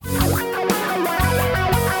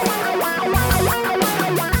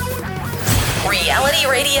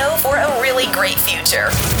radio for a really great future.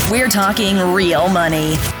 We're talking real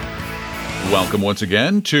money. Welcome once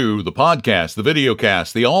again to the podcast, the video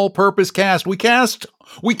cast, the all-purpose cast. We cast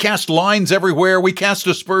lines everywhere. We cast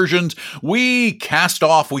aspersions. We cast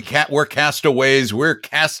off. We're castaways. We're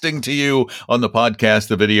casting to you on the podcast,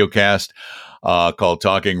 the video cast, called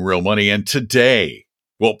Talking Real Money. And today,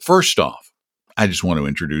 well, first off, I just want to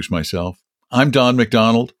introduce myself. I'm Don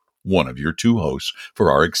McDonald, one of your two hosts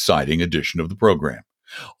for our exciting edition of the program.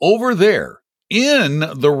 Over there in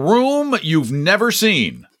the room you've never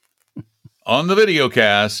seen on the video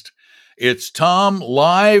cast, it's Tom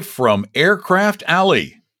live from Aircraft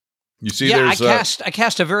Alley. You see, yeah, I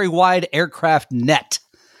cast a very wide aircraft net.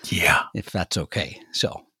 Yeah, if that's okay.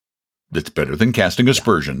 So that's better than casting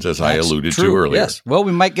aspersions, as I alluded to earlier. Yes. Well,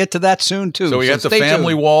 we might get to that soon too. So we got the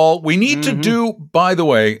family wall. We need to do, by the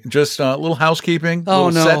way, just a little housekeeping,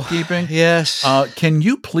 set keeping. Yes. Can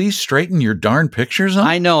you please straighten your darn pictures up?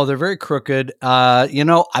 I know they're very crooked.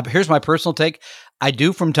 Here's my personal take. I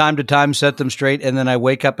do from time to time set them straight, and then I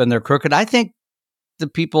wake up and they're crooked. I think the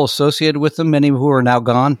people associated with them, many who are now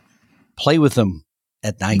gone, play with them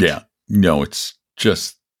at night. Yeah. No, it's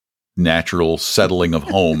just natural settling of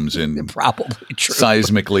homes in probably true.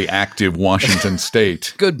 Seismically active Washington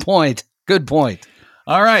state. Good point.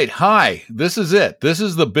 All right. Hi, this is it. This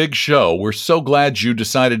is the big show. We're so glad you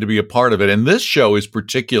decided to be a part of it. And this show is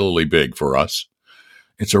particularly big for us.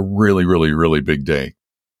 It's a really, really, really big day.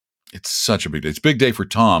 It's such a big day. It's a big day for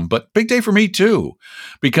Tom, but big day for me too,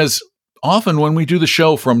 because often when we do the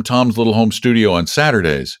show from Tom's little home studio on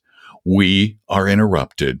Saturdays, we are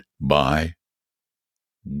interrupted by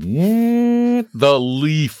the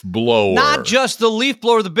leaf blower. Not just the leaf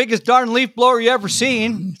blower, the biggest darn leaf blower you ever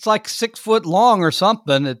seen. It's like 6 foot long or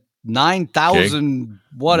something at 9,000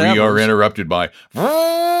 whatever. We are interrupted by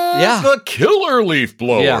the killer leaf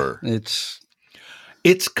blower. Yeah,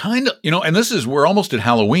 it's kind of, and we're almost at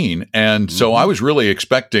Halloween. And so I was really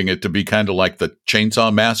expecting it to be kind of like the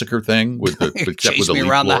Chainsaw Massacre thing with the leaf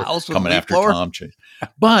around the house coming after Tom.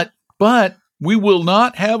 But we will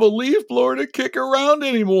not have a leaf blower to kick around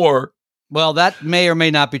anymore. Well, that may or may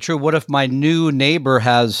not be true. What if my new neighbor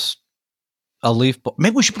has a leaf blower?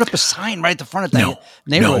 Maybe we should put up a sign right at the front of the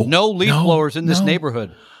neighborhood. No leaf blowers in this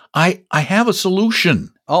neighborhood. I have a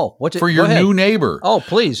solution. Oh, what's it? For your new neighbor. Oh,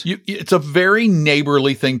 please. It's a very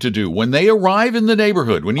neighborly thing to do. When they arrive in the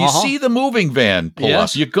neighborhood, when you see the moving van pull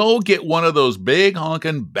up, you go get one of those big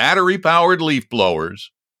honking battery-powered leaf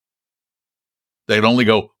blowers. They'd only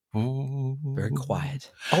go, very quiet.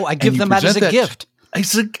 Oh, I give them that as a gift.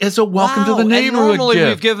 As a welcome to the neighborhood normally gift.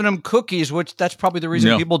 We've given them cookies, which that's probably the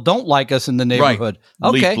reason people don't like us in the neighborhood.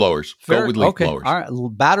 Right. Okay. Leaf blowers. Go with leaf blowers. All right.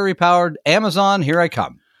 Battery-powered Amazon, here I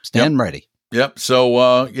come. Stand ready. Yep.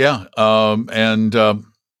 So,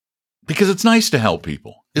 because it's nice to help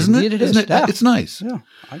people, isn't it? Isn't it? Yeah. It's nice. Yeah.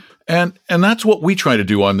 And that's what we try to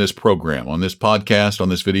do on this program, on this podcast, on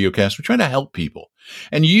this video cast. We try to help people.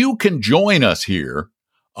 And you can join us here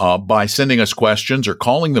by sending us questions or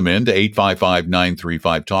calling them in to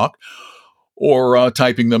 855-935-TALK or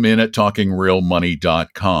typing them in at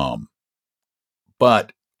talkingrealmoney.com.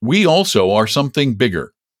 But we also are something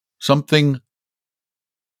bigger, something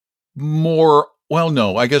more. Well,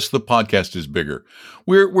 no, I guess the podcast is bigger.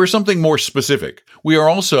 We're something more specific. We are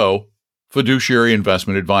also fiduciary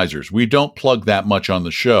investment advisors. We don't plug that much on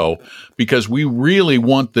the show because we really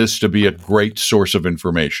want this to be a great source of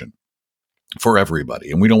information for everybody.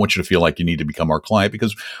 And we don't want you to feel like you need to become our client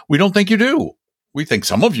because we don't think you do. We think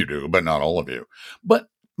some of you do, but not all of you. But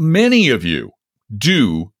many of you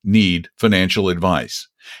do need financial advice.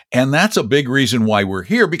 And that's a big reason why we're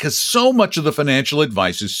here, because so much of the financial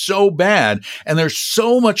advice is so bad and there's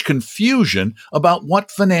so much confusion about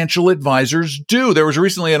what financial advisors do. There was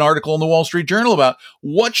recently an article in the Wall Street Journal about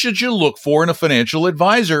what should you look for in a financial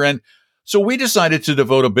advisor. And so we decided to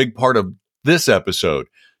devote a big part of this episode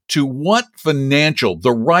to what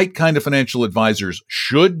the right kind of financial advisors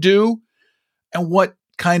should do and what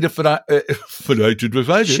kind of financial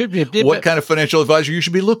advisor, what kind of financial advisor you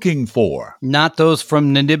should be looking for. Not those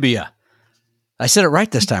from Namibia. I said it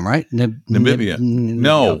right this time, right? Namibia.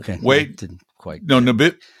 No, okay. Wait. Didn't quite. No,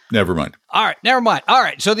 never mind. All right, never mind. All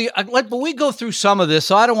right, so but we go through some of this,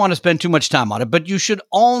 so I don't want to spend too much time on it, but you should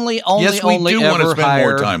only yes, we do want to spend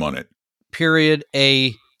more time on it. Period,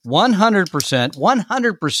 a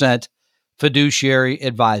 100% fiduciary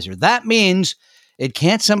advisor. That means it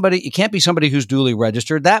can't be somebody who's duly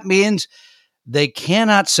registered. That means they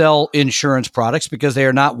cannot sell insurance products because they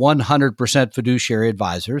are not 100% fiduciary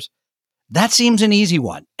advisors. That seems an easy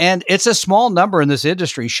one. And it's a small number in this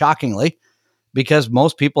industry, shockingly, because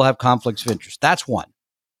most people have conflicts of interest. That's one,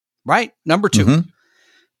 right? Number two,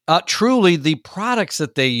 Truly, the products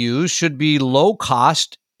that they use should be low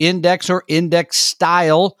cost index or index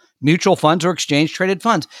style mutual funds or exchange traded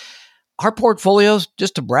funds. Our portfolios,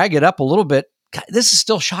 just to brag it up a little bit, this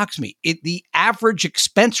still shocks me. The average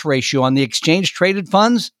expense ratio on the exchange traded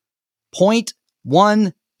funds,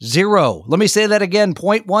 0.10. Let me say that again,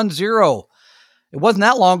 0.10. It wasn't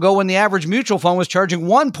that long ago when the average mutual fund was charging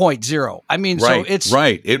 1.0. I mean, right, so it's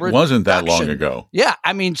right. It wasn't that long ago. Yeah.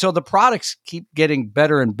 I mean, so the products keep getting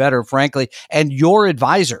better and better, frankly. And your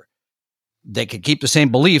advisor, they could keep the same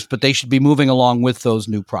beliefs, but they should be moving along with those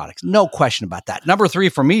new products. No question about that. Number 3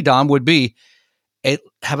 for me, Don, would be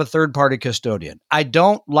have a third-party custodian. I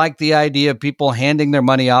don't like the idea of people handing their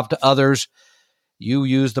money off to others. You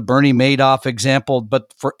use the Bernie Madoff example,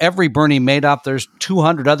 but for every Bernie Madoff, there's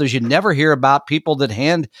 200 others. You never hear about people that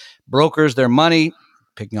hand brokers their money,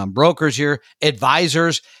 picking on brokers here,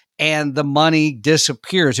 advisors, and the money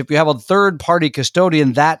disappears. If you have a third-party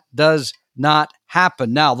custodian, that does not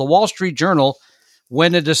happen. Now, the Wall Street Journal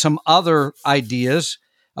went into some other ideas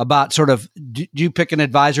about sort of, do you pick an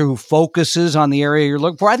advisor who focuses on the area you're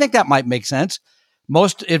looking for? I think that might make sense.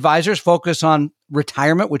 Most advisors focus on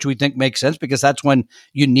retirement, which we think makes sense because that's when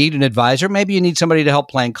you need an advisor. Maybe you need somebody to help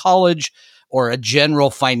plan college or a general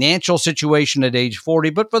financial situation at age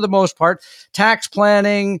 40. But for the most part, tax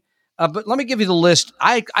planning. But let me give you the list.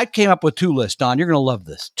 I came up with 2 lists, Don. You're going to love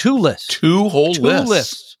this. 2 lists. 2 whole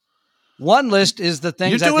lists. One list is the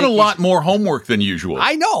things. You're doing a lot more homework than usual.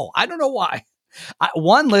 I know. I don't know why.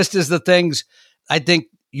 One list is the things I think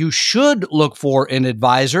you should look for in an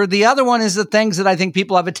advisor. The other one is the things that I think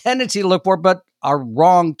people have a tendency to look for, but are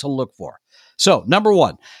wrong to look for. So, number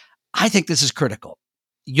 1, I think this is critical.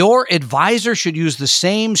 Your advisor should use the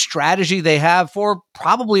same strategy they have for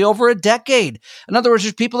probably over a decade. In other words,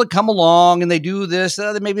 there's people that come along and they do this,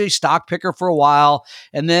 they maybe a stock picker for a while,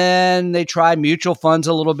 and then they try mutual funds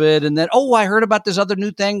a little bit, and then, I heard about this other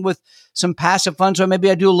new thing with some passive funds, so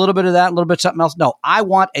maybe I do a little bit of that, a little bit of something else. No, I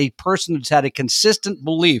want a person that's had a consistent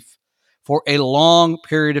belief for a long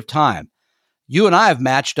period of time. You and I have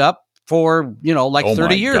matched up for,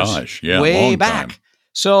 30 years. Gosh. Yeah, way back. Time.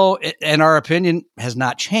 So, and our opinion has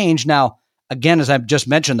not changed. Now, again, as I've just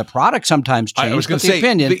mentioned, the product sometimes changes. I was going to say,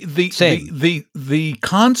 opinion, the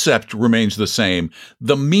concept remains the same.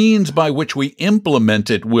 The means by which we implement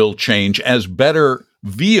it will change as better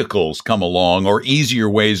vehicles come along or easier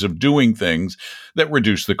ways of doing things that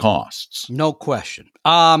reduce the costs. No question.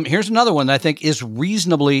 Here's another one that I think is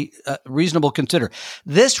reasonable consider.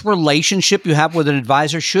 This relationship you have with an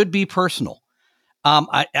advisor should be personal.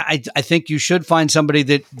 I think you should find somebody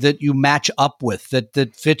that you match up with,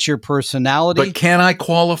 that fits your personality. But can I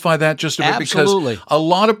qualify that just a bit? Absolutely. Because a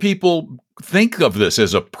lot of people think of this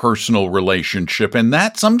as a personal relationship, and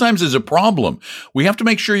that sometimes is a problem. We have to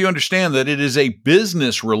make sure you understand that it is a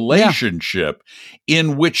business relationship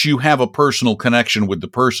in which you have a personal connection with the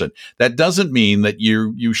person. That doesn't mean that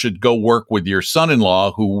you should go work with your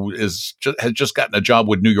son-in-law who has just gotten a job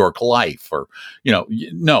with New York Life, or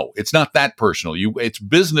no, it's not that personal. It's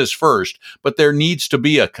business first, but there needs to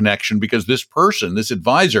be a connection because this person, this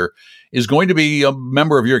advisor, is going to be a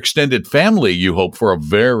member of your extended family, you hope, for a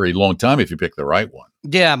very long time if you pick the right one.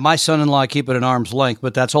 Yeah, my son-in-law, keep it at arm's length,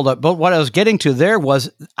 but that's all that. But what I was getting to there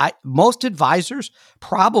was most advisors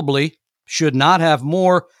probably should not have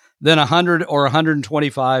more than 100 or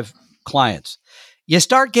 125 clients. You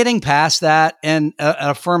start getting past that, and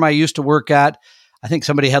a firm I used to work at, I think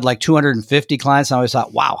somebody had like 250 clients. And I always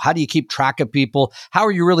thought, wow, how do you keep track of people? How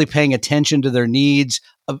are you really paying attention to their needs,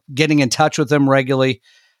 of getting in touch with them regularly?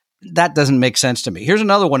 That doesn't make sense to me. Here's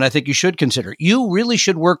another one I think you should consider. You really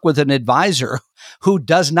should work with an advisor who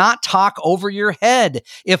does not talk over your head.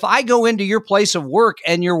 If I go into your place of work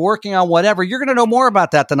and you're working on whatever, you're going to know more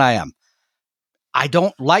about that than I am. I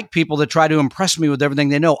don't like people that try to impress me with everything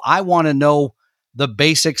they know. I want to know the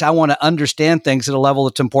basics. I want to understand things at a level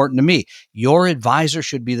that's important to me. Your advisor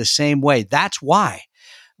should be the same way. That's why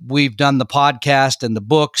we've done the podcast and the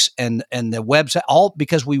books and the website, all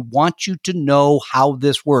because we want you to know how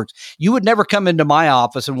this works. You would never come into my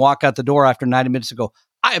office and walk out the door after 90 minutes and go,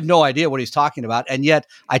 I have no idea what he's talking about. And yet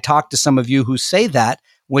I talk to some of you who say that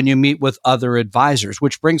when you meet with other advisors,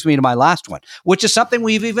 which brings me to my last one, which is something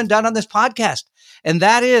we've even done on this podcast. And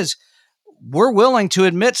that is, we're willing to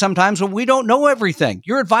admit sometimes when we don't know everything.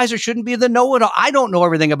 Your advisor shouldn't be the know-it-all. I don't know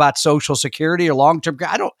everything about Social Security or long-term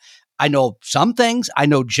care. I know some things, I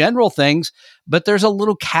know general things, but there's a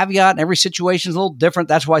little caveat and every situation is a little different.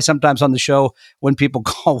 That's why sometimes on the show, when people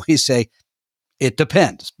call, we say, it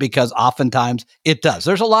depends, because oftentimes it does.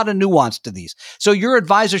 There's a lot of nuance to these. So your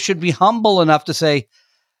advisor should be humble enough to say,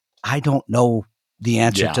 I don't know the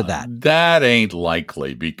answer to that. That ain't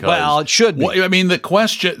likely because it should be. Well, I mean, the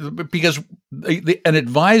question, because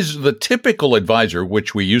the typical advisor,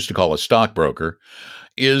 which we used to call a stockbroker,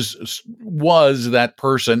 was that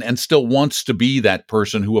person and still wants to be that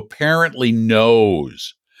person who apparently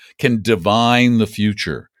can divine the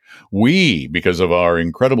future. We, because of our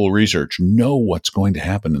incredible research, know what's going to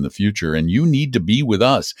happen in the future, and you need to be with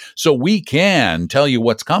us so we can tell you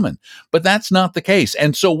what's coming. But that's not the case.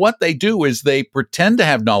 And so what they do is they pretend to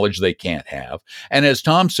have knowledge they can't have. And as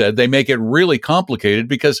Tom said, they make it really complicated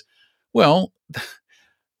because, well,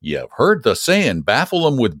 you've heard the saying, baffle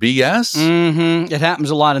them with BS. Mm-hmm. It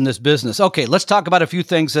happens a lot in this business. Okay, let's talk about a few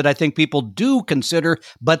things that I think people do consider,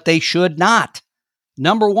 but they should not.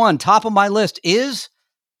 Number one, top of my list is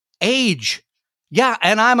age. Yeah,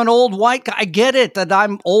 and I'm an old white guy. I get it that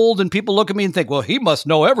I'm old and people look at me and think, well, he must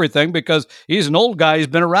know everything because he's an old guy. He's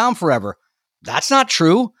been around forever. That's not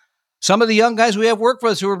true. Some of the young guys we have work for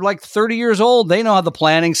us who are like 30 years old, they know how the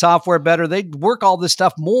planning software better. They work all this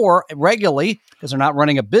stuff more regularly because they're not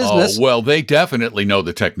running a business. Oh, well, they definitely know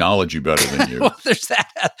the technology better than you. Well, there's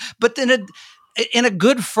that. But then in a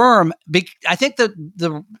good firm, I think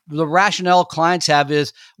the rationale clients have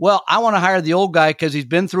is, well, I want to hire the old guy because he's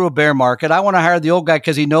been through a bear market. I want to hire the old guy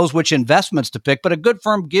because he knows which investments to pick. But a good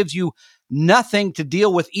firm gives you nothing to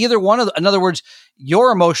deal with either one of them. In other words,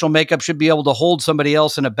 your emotional makeup should be able to hold somebody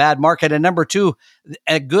else in a bad market. And number two,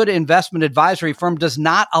 a good investment advisory firm does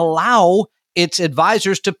not allow its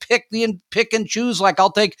advisors to pick and choose. Like,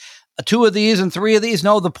 I'll take 2 of these and 3 of these.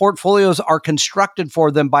 No, the portfolios are constructed for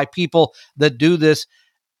them by people that do this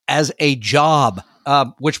as a job,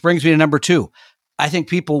 which brings me to number 2. I think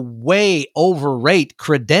people way overrate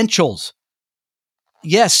credentials.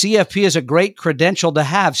 Yes, CFP is a great credential to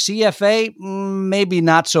have. CFA, maybe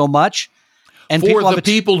not so much. And for the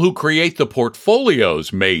people who create the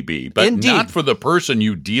portfolios, maybe, but Indeed. Not for the person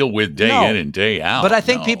you deal with day in and day out. But I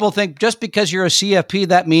think people think just because you're a CFP,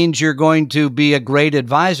 that means you're going to be a great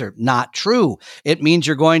advisor. Not true. It means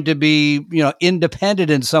you're going to be, independent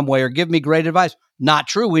in some way or give me great advice. Not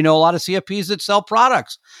true. We know a lot of CFPs that sell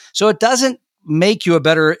products. So it doesn't make you a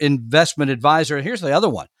better investment advisor. And here's the other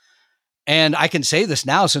one. And I can say this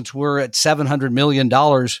now since we're at $700 million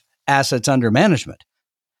assets under management.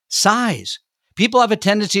 Size. People have a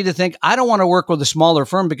tendency to think, I don't want to work with a smaller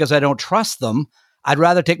firm because I don't trust them. I'd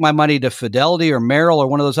rather take my money to Fidelity or Merrill or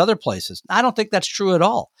one of those other places. I don't think that's true at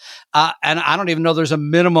all. And I don't even know there's a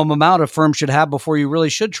minimum amount a firm should have before you really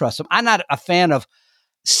should trust them. I'm not a fan of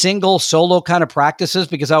single solo kind of practices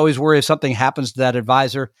because I always worry if something happens to that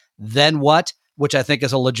advisor, then what? Which I think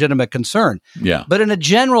is a legitimate concern. Yeah. But in a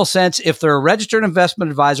general sense, if they're a registered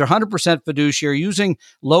investment advisor, 100% fiduciary, using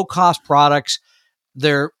low-cost products,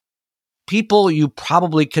 they're people you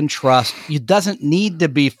probably can trust. It doesn't need to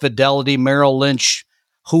be Fidelity, Merrill Lynch,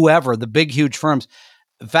 whoever, the big, huge firms.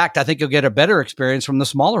 In fact, I think you'll get a better experience from the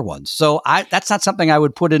smaller ones. So that's not something I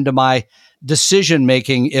would put into my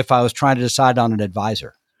decision-making if I was trying to decide on an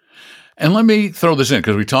advisor. And let me throw this in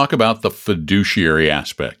because we talk about the fiduciary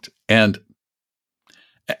aspect. And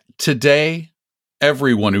today,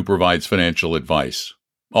 everyone who provides financial advice,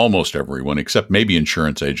 almost everyone, except maybe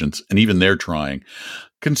insurance agents, and even they're trying,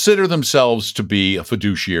 consider themselves to be a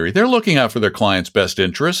fiduciary. They're looking out for their client's best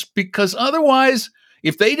interests because otherwise,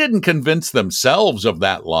 if they didn't convince themselves of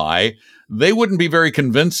that lie, they wouldn't be very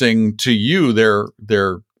convincing to you,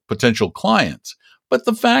 their potential clients. But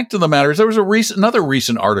the fact of the matter is, there was another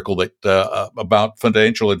recent article that about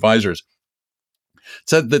financial advisors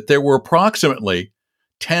said that there were approximately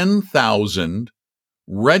 10,000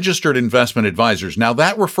 registered investment advisors. Now,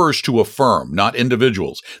 that refers to a firm, not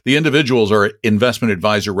individuals. The individuals are investment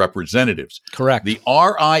advisor representatives. Correct. The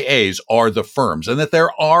RIAs are the firms, and that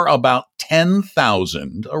there are about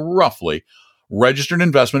 10,000, roughly, registered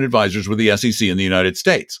investment advisors with the SEC in the United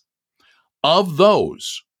States. Of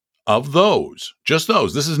those, just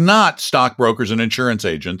those, this is not stockbrokers and insurance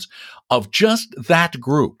agents, of just that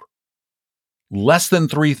group, less than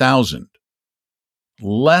 3,000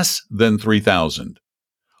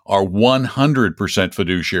 are 100%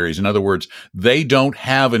 fiduciaries. In other words, they don't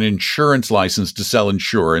have an insurance license to sell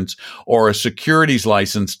insurance or a securities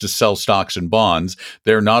license to sell stocks and bonds.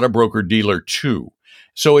 They're not a broker-dealer too.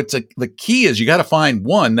 So the key is you got to find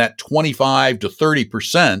one, that 25 to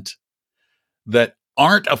 30% that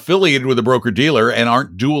aren't affiliated with a broker-dealer and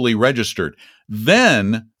aren't dually registered.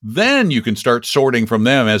 Then you can start sorting from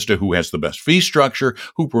them as to who has the best fee structure,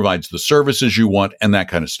 who provides the services you want, and that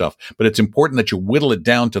kind of stuff. But it's important that you whittle it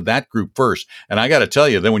down to that group first. And I got to tell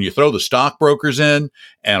you, then when you throw the stockbrokers in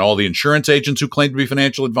and all the insurance agents who claim to be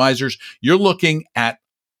financial advisors, you're looking at,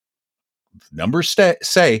 numbers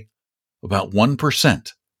say, about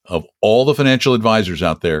 1% of all the financial advisors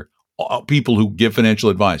out there, people who give financial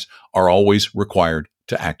advice, are always required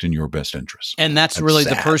to act in your best interest. And that's really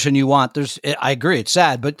sad. The person you want. I agree, it's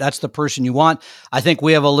sad, but that's the person you want. I think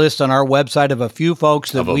we have a list on our website of a few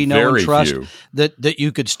folks that we know and trust that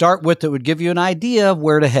you could start with that would give you an idea of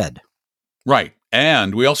where to head. Right.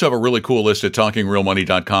 And we also have a really cool list at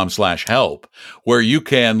talkingrealmoney.com/help, where you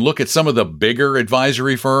can look at some of the bigger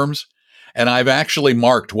advisory firms. And I've actually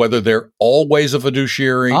marked whether they're always a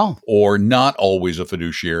fiduciary or not always a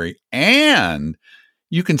fiduciary. And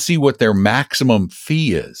you can see what their maximum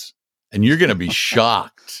fee is. And you're going to be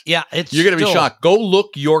shocked. Yeah. You're going to be shocked. Go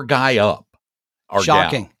look your guy up.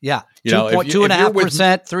 Shocking. Gal. Yeah. You know,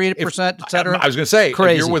 2.5%, 3%, et cetera. I was going to say,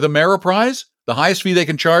 crazy. If you're with Ameriprise, the highest fee they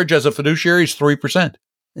can charge as a fiduciary is 3%.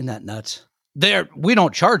 Isn't that nuts? We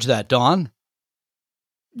don't charge that, Don.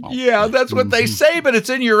 Yeah, that's what they say, but it's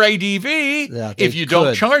in your ADV. Yeah, if you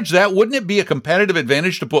don't charge that, wouldn't it be a competitive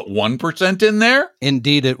advantage to put 1% in there?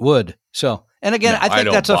 Indeed, it would. So, and again, I think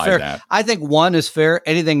that's a fair. That. I think 1 is fair.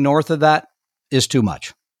 Anything north of that is too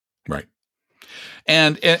much. Right.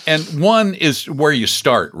 And 1 is where you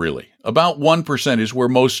start, really. About 1% is where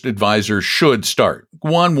most advisors should start.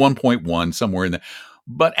 1.1, somewhere in there.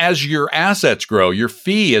 But as your assets grow, your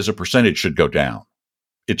fee as a percentage should go down.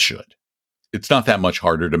 It should. It's not that much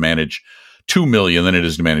harder to manage 2 million than it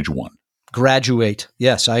is to manage 1. Graduate.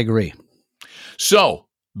 Yes, I agree. So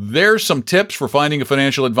there's some tips for finding a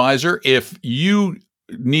financial advisor. If you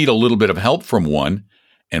need a little bit of help from one,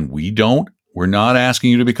 and we're not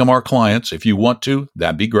asking you to become our clients. If you want to,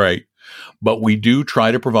 that'd be great. But we do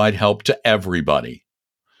try to provide help to everybody.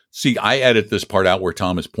 See, I edit this part out where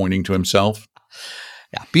Tom is pointing to himself.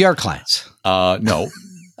 Yeah, be our clients. No.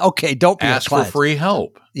 Okay, don't be ask for free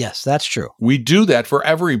help. Yes, that's true. We do that for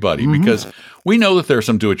everybody because we know that there are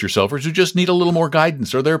some do-it-yourselfers who just need a little more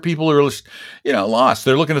guidance, or there are people who are, lost.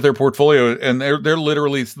 They're looking at their portfolio and they're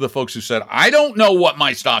literally the folks who said, "I don't know what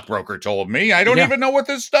my stockbroker told me. I don't even know what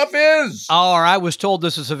this stuff is." Or I was told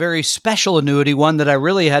this is a very special annuity, one that I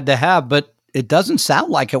really had to have, but it doesn't sound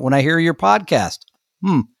like it when I hear your podcast.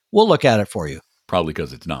 We'll look at it for you. Probably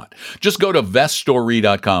because it's not. Just go to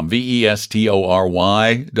vestory.com,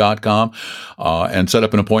 vestory.com, and set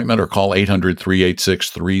up an appointment or call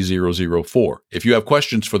 800-386-3004. If you have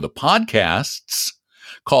questions for the podcasts,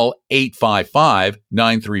 call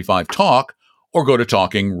 855-935-TALK or go to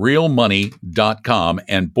talkingrealmoney.com.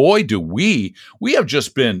 And boy, do we have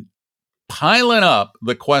just been piling up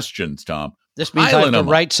the questions, Tom. This means I have to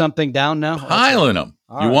write something down now? Piling them.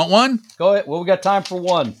 You want one? Go ahead. Well, we got time for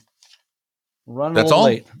one. Running a little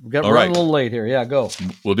late. We're running a little late here. Yeah, go.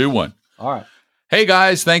 We'll do one. All right. Hey,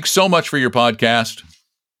 guys, thanks so much for your podcast.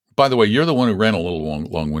 By the way, you're the one who ran a little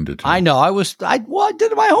long-winded today. I know. I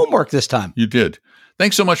did my homework this time. You did.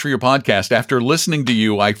 Thanks so much for your podcast. After listening to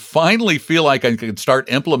you, I finally feel like I can start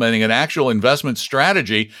implementing an actual investment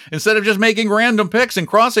strategy instead of just making random picks and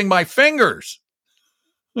crossing my fingers.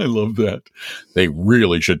 I love that. They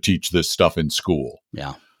really should teach this stuff in school.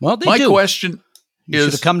 Yeah. Well, they do. My question You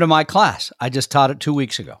should have come to my class. I just taught it 2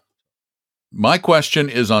 weeks ago. My question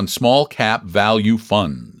is on small cap value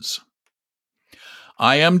funds.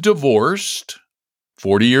 I am divorced,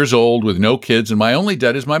 40 years old with no kids, and my only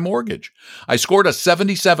debt is my mortgage. I scored a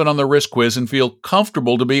 77 on the risk quiz and feel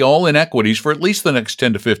comfortable to be all in equities for at least the next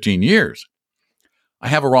 10 to 15 years. I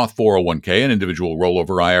have a Roth 401k, an individual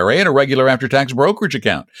rollover IRA, and a regular after-tax brokerage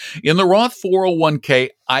account. In the Roth 401k,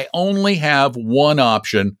 I only have one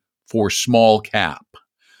option for small cap,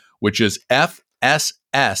 which is FSSNX,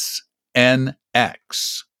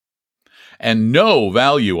 and no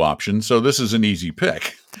value option, so this is an easy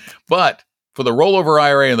pick. But for the rollover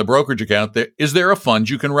IRA and the brokerage account, is there a fund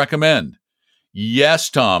you can recommend? Yes,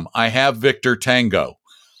 Tom, I have Victor Tango.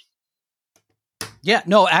 Yeah,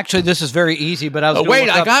 no, actually, this is very easy, but I was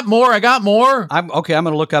I got more. I'm going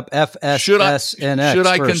to look up FSSNX. Should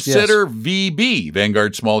I consider VB,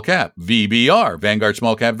 Vanguard Small Cap, VBR, Vanguard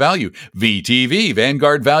Small Cap Value, VTV,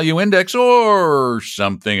 Vanguard Value Index, or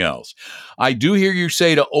something else? I do hear you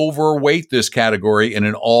say to overweight this category in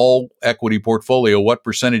an all-equity portfolio. What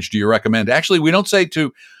percentage do you recommend? Actually, we don't say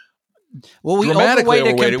to we overweight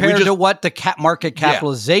it compared to what the market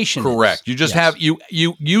capitalization is. Correct. You just have you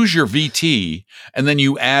use your VT and then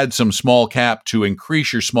you add some small cap to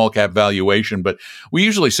increase your small cap valuation. But we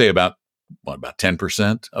usually say about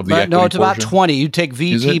 10% of the equity. No, it's about 20. You take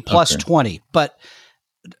VT plus 20, but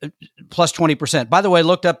plus 20%. By the way, I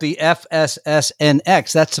looked up the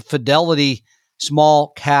FSSNX. That's a Fidelity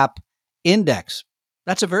small cap index.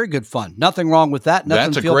 That's a very good fund. Nothing wrong with that. Nothing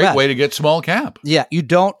That's a feel great bad. way to get small cap. Yeah, you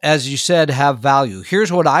don't, as you said, have value.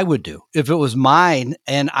 Here's what I would do. If it was mine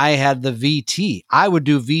and I had the VT, I would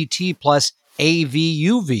do VT plus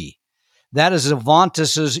AVUV. That is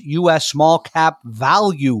Avantis's U.S. small cap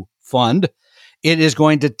value fund. It is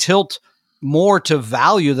going to tilt more to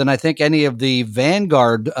value than I think any of the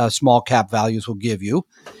Vanguard small cap values will give you.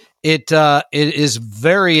 It is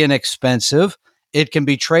very inexpensive. It can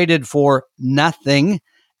be traded for nothing,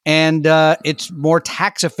 and it's more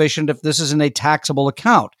tax efficient if this is in a taxable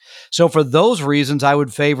account. So for those reasons, I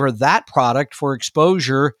would favor that product for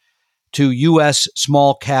exposure to U.S.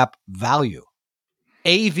 small cap value.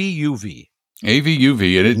 AVUV.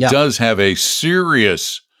 AVUV, and it does have a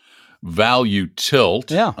serious value tilt.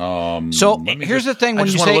 Yeah. So here's the thing: when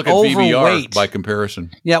you say look at overweight, VBR by comparison.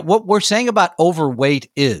 Yeah, what we're saying about overweight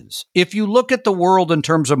is if you look at the world in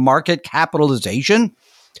terms of market capitalization,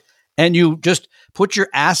 and you just put your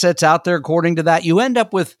assets out there according to that, you end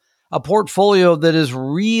up with a portfolio that is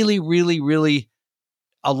really, really, really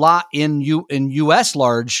a lot in U.S.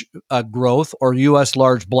 large growth or U.S.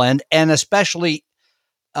 large blend, and especially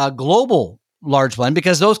global large blend,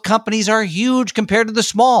 because those companies are huge compared to the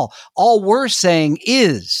small. All we're saying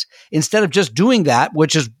is, instead of just doing that,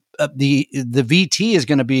 which is the VT is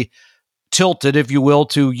going to be tilted, if you will,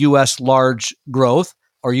 to U.S. large growth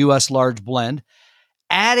or U.S. large blend,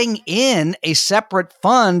 adding in a separate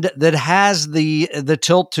fund that has the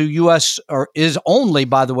tilt to U.S. or is only,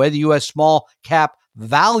 by the way, the U.S. small cap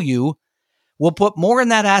value will put more in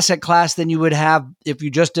that asset class than you would have if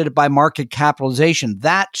you just did it by market capitalization.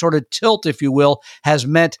 That sort of tilt, if you will, has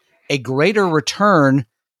meant a greater return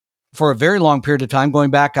for a very long period of time,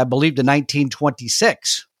 going back, I believe, to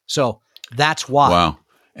 1926. So that's why. Wow.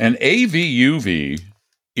 And AVUV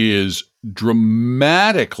is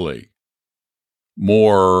dramatically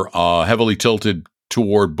more heavily tilted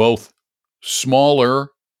toward both smaller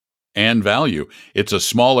and value. It's a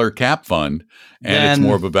smaller cap fund, and it's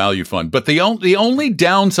more of a value fund. But the only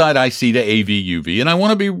downside I see to AVUV, and I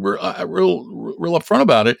want to be real upfront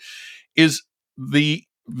about it, is the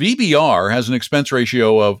VBR has an expense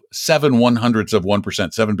ratio of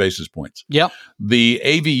 0.07%, 7 basis points. Yep. The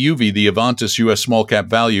AVUV, the Avantis U.S. small cap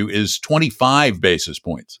value, is 25 basis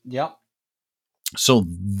points. Yep. So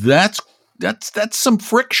that's some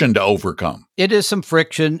friction to overcome. It is some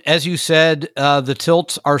friction. As you said, the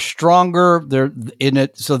tilts are stronger. They're in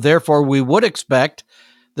it. So therefore, we would expect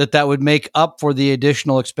that would make up for the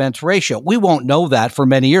additional expense ratio. We won't know that for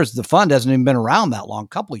many years. The fund hasn't even been around that long, a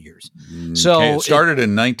couple of years. So it started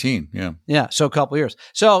in 19. Yeah. Yeah. So a couple of years.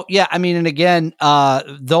 So yeah, I mean, and again,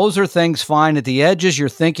 those are things fine at the edges. Your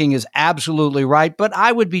thinking is absolutely right, but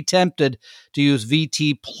I would be tempted to use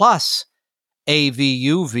VT plus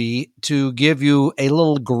AVUV to give you a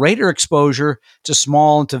little greater exposure to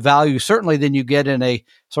small and to value, certainly than you get in a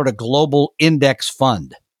sort of global index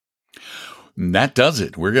fund. And that does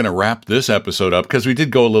it. We're going to wrap this episode up because we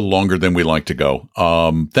did go a little longer than we like to go.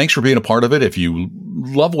 Thanks for being a part of it. If you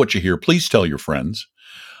love what you hear, please tell your friends.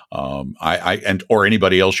 Or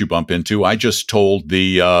anybody else you bump into. I just told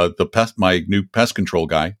my new pest control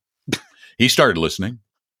guy. He started listening.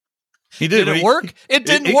 He did. Did it work? It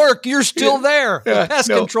didn't work. You're still there. The pest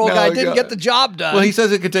control guy didn't get the job done. Well, he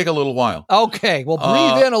says it could take a little while. Okay. Well,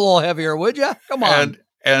 breathe in a little heavier, would you? Come on.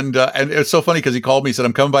 And it's so funny because he called me, said,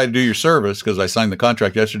 I'm coming by to do your service because I signed the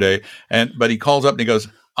contract yesterday. But he calls up and he goes,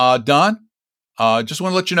 Don, just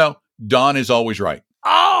want to let you know, Don is always right.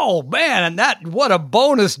 Oh, man. And what a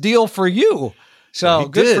bonus deal for you. So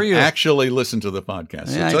good for you. Actually listen to the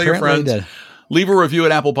podcast. Yeah, so tell your friends. Leave a review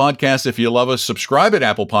at Apple Podcasts if you love us. Subscribe at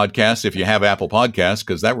Apple Podcasts if you have Apple Podcasts,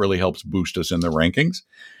 because that really helps boost us in the rankings.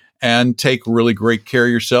 And take really great care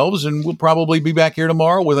of yourselves. And we'll probably be back here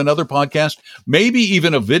tomorrow with another podcast, maybe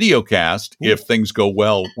even a video cast if things go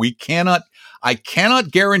well. I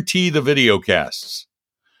cannot guarantee the video casts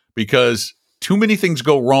because too many things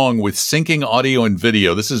go wrong with syncing audio and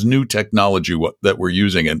video. This is new technology that we're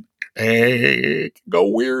using, and it can go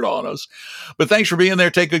weird on us. But thanks for being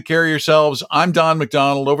there. Take good care of yourselves. I'm Don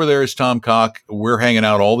McDonald. Over there is Tom Cock. We're hanging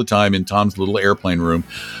out all the time in Tom's little airplane room,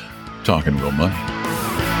 talking real money.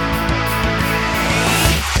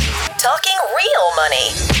 Talking Real Money.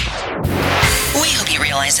 We hope you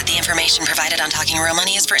realize that the information provided on Talking Real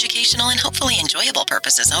Money is for educational and hopefully enjoyable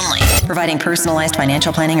purposes only. Providing personalized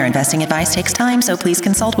financial planning or investing advice takes time, so please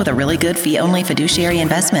consult with a really good fee-only fiduciary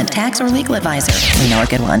investment, tax, or legal advisor. We know a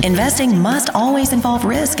good one. Investing must always involve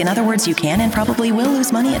risk. In other words, you can and probably will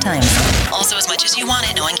lose money at times. Also, as much as you want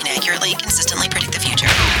it, no one can accurately, consistently predict the future.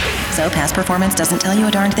 So past performance doesn't tell you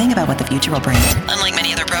a darn thing about what the future will bring. Unlike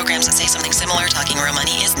many other programs that say something similar, Talking Real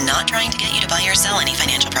Money is not trying to get you to buy or sell any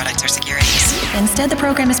financial products or securities. Instead, the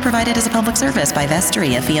program is provided as a public service by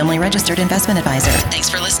Vestry, a fee-only registered investment advisor. Thanks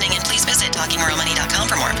for listening, and please visit talkingrealmoney.com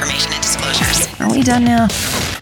for more information and disclosures. Are we done now?